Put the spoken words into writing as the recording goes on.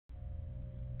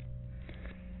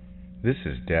This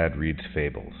is Dad Reads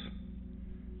Fables.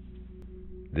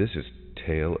 This is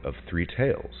Tale of Three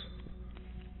Tales.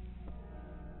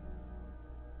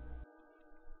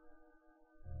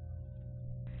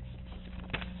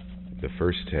 The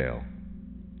first tale.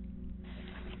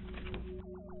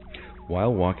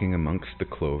 While walking amongst the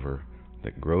clover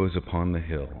that grows upon the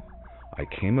hill, I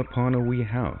came upon a wee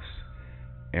house,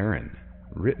 Aaron,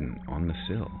 written on the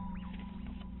sill.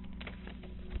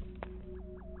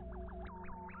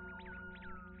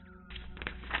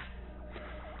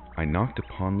 I knocked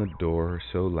upon the door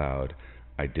so loud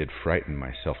I did frighten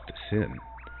myself to sin,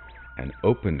 and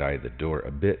opened I the door a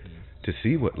bit to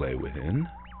see what lay within.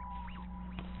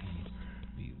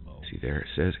 See, there it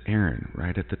says Aaron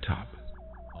right at the top.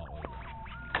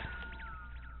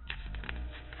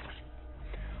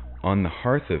 On the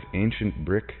hearth of ancient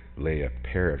brick lay a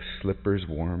pair of slippers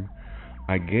warm.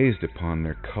 I gazed upon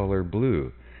their color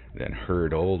blue, then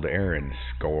heard old Aaron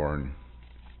scorn.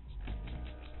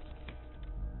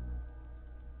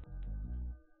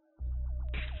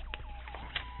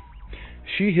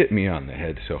 She hit me on the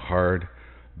head so hard,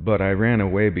 but I ran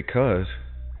away because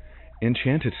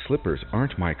enchanted slippers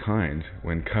aren't my kind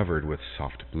when covered with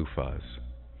soft blue fuzz.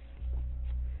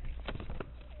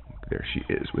 There she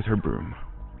is with her broom.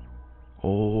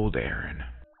 Old Aaron.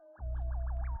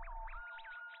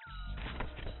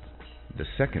 The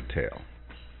second tale.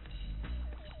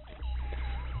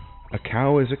 A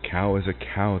cow is a cow is a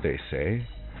cow, they say,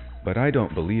 but I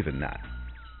don't believe in that.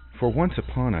 For once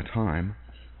upon a time,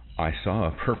 I saw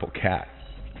a purple cat.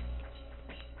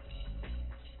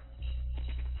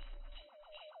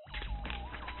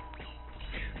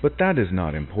 But that is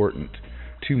not important.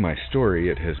 To my story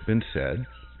it has been said,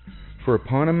 for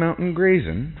upon a mountain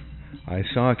grazing, I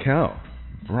saw a cow,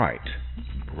 bright,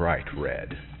 bright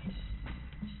red.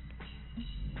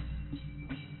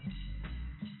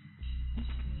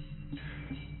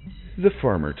 The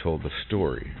farmer told the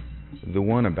story, the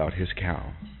one about his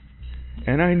cow,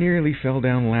 and I nearly fell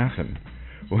down laughing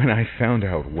when I found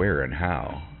out where and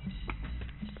how.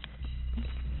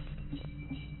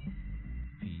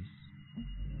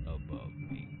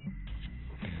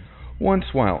 Once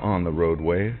while on the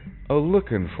roadway,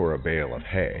 a-lookin' for a bale of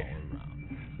hay,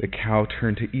 the cow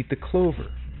turned to eat the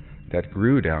clover that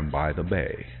grew down by the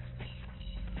bay.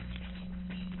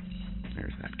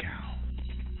 There's that cow.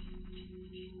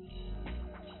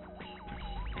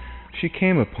 She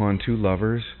came upon two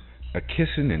lovers,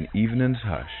 a-kissin' in evening's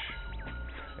hush.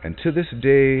 And to this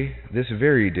day, this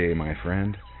very day, my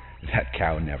friend, that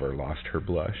cow never lost her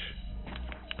blush.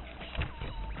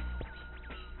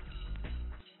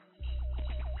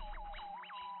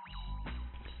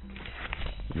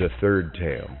 The third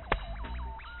tale.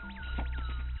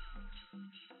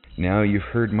 Now you've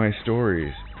heard my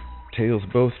stories, tales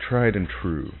both tried and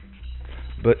true.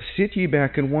 But sit ye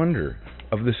back and wonder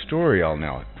of the story I'll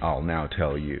now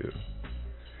tell you.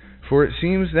 For it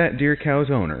seems that dear cow's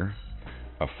owner,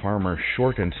 a farmer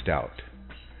short and stout,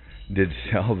 did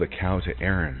sell the cow to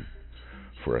Aaron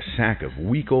for a sack of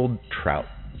weak old trout.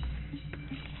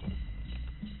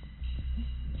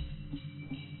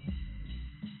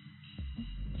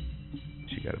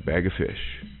 She got a bag of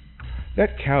fish.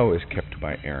 That cow is kept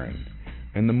by Aaron,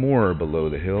 and the moor below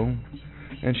the hill,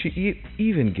 and she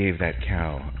even gave that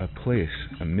cow a place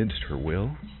amidst her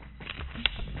will.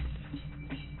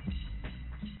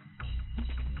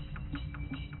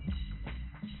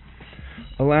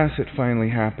 Alas, it finally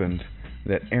happened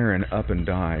that Aaron up and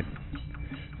died,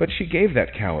 but she gave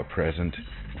that cow a present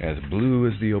as blue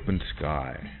as the open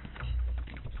sky.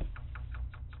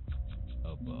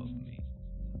 Above me,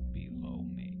 below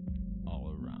me,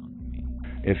 all around me.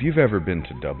 If you've ever been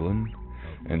to Dublin,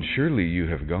 and surely you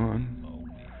have gone,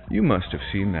 you must have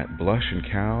seen that blushing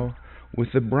cow with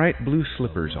the bright blue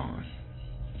slippers on.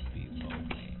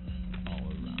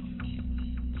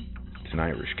 It's an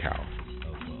Irish cow.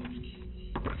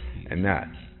 And that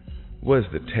was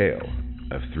the tale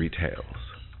of three tales.